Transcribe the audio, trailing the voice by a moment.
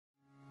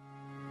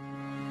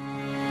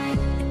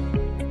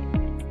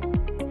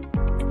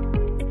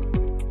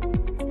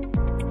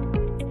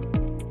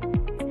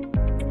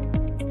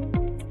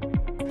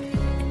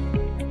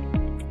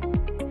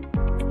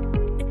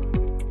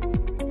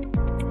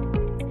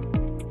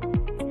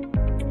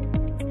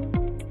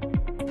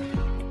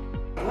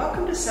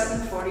to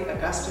 740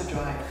 Augusta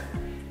Drive.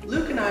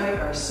 Luke and I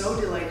are so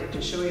delighted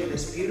to show you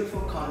this beautiful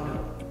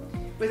condo.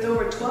 With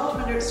over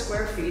 1,200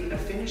 square feet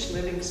of finished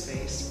living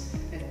space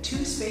and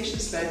 2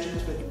 spacious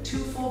bedrooms with 2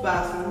 full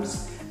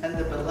bathrooms and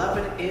the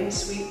beloved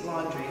in-suite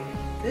laundry,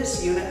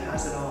 this unit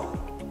has it all.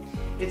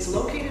 It's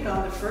located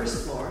on the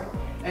first floor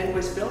and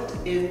was built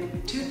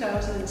in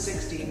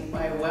 2016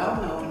 by a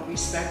well-known,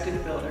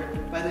 respected builder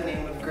by the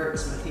name of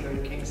Gertzman here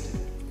in Kingston.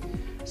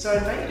 So I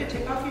invite you to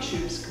take off your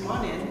shoes, come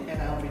on in,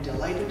 and I'll be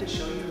delighted to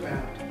show you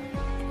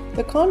around.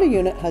 The condo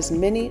unit has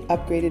many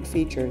upgraded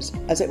features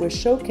as it was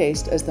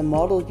showcased as the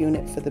model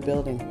unit for the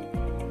building.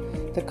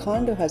 The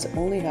condo has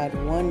only had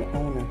one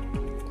owner.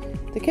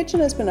 The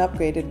kitchen has been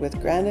upgraded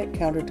with granite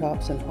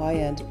countertops and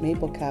high-end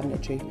maple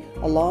cabinetry,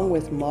 along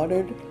with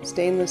modern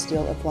stainless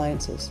steel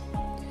appliances.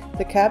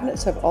 The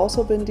cabinets have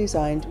also been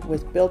designed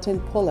with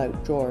built-in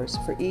pull-out drawers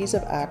for ease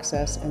of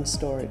access and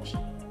storage.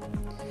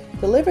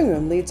 The living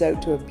room leads out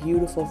to a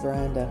beautiful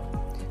veranda,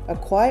 a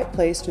quiet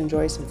place to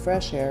enjoy some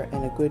fresh air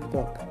and a good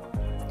book.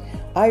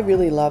 I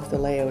really love the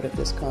layout of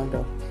this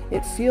condo.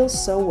 It feels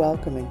so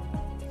welcoming.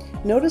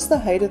 Notice the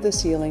height of the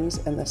ceilings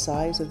and the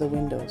size of the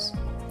windows.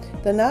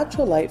 The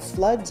natural light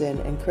floods in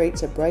and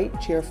creates a bright,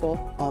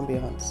 cheerful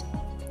ambiance.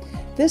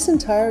 This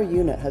entire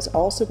unit has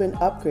also been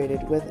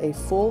upgraded with a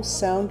full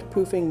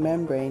soundproofing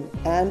membrane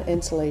and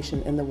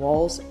insulation in the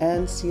walls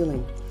and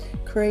ceiling,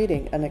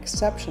 creating an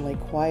exceptionally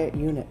quiet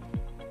unit.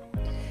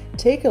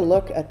 Take a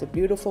look at the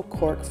beautiful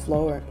cork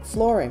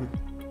flooring,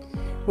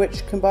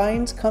 which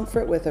combines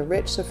comfort with a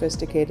rich,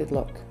 sophisticated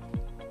look.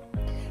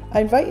 I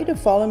invite you to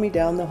follow me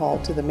down the hall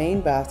to the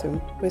main bathroom,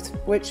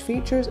 which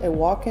features a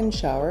walk-in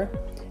shower,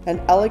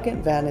 an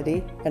elegant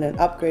vanity, and an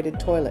upgraded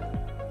toilet.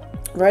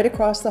 Right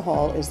across the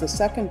hall is the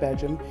second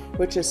bedroom,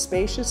 which is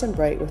spacious and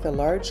bright with a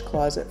large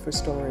closet for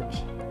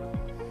storage.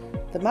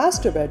 The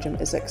master bedroom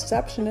is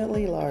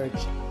exceptionally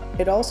large.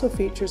 It also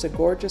features a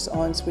gorgeous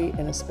ensuite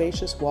and a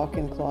spacious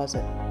walk-in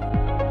closet.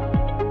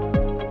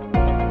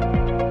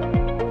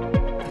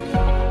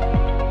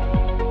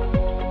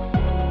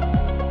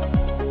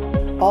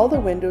 All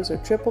the windows are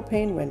triple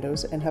pane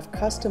windows and have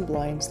custom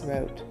blinds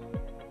throughout.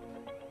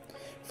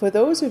 For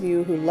those of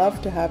you who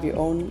love to have your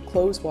own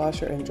clothes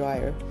washer and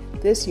dryer,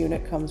 this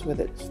unit comes with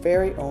its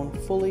very own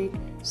fully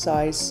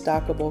sized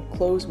stackable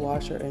clothes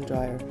washer and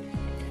dryer,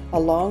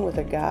 along with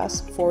a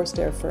gas forced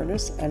air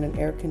furnace and an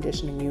air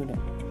conditioning unit.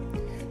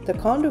 The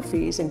condo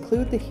fees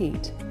include the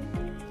heat,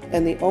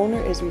 and the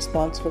owner is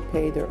responsible to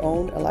pay their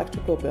own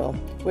electrical bill,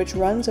 which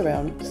runs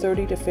around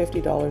 $30 to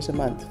 $50 a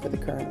month for the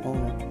current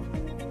owner.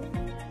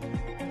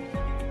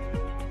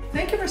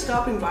 Thank you for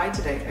stopping by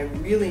today. I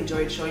really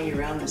enjoyed showing you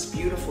around this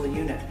beautiful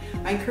unit.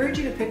 I encourage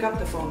you to pick up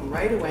the phone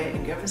right away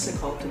and give us a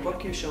call to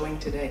book your showing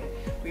today.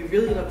 We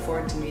really look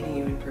forward to meeting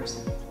you in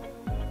person.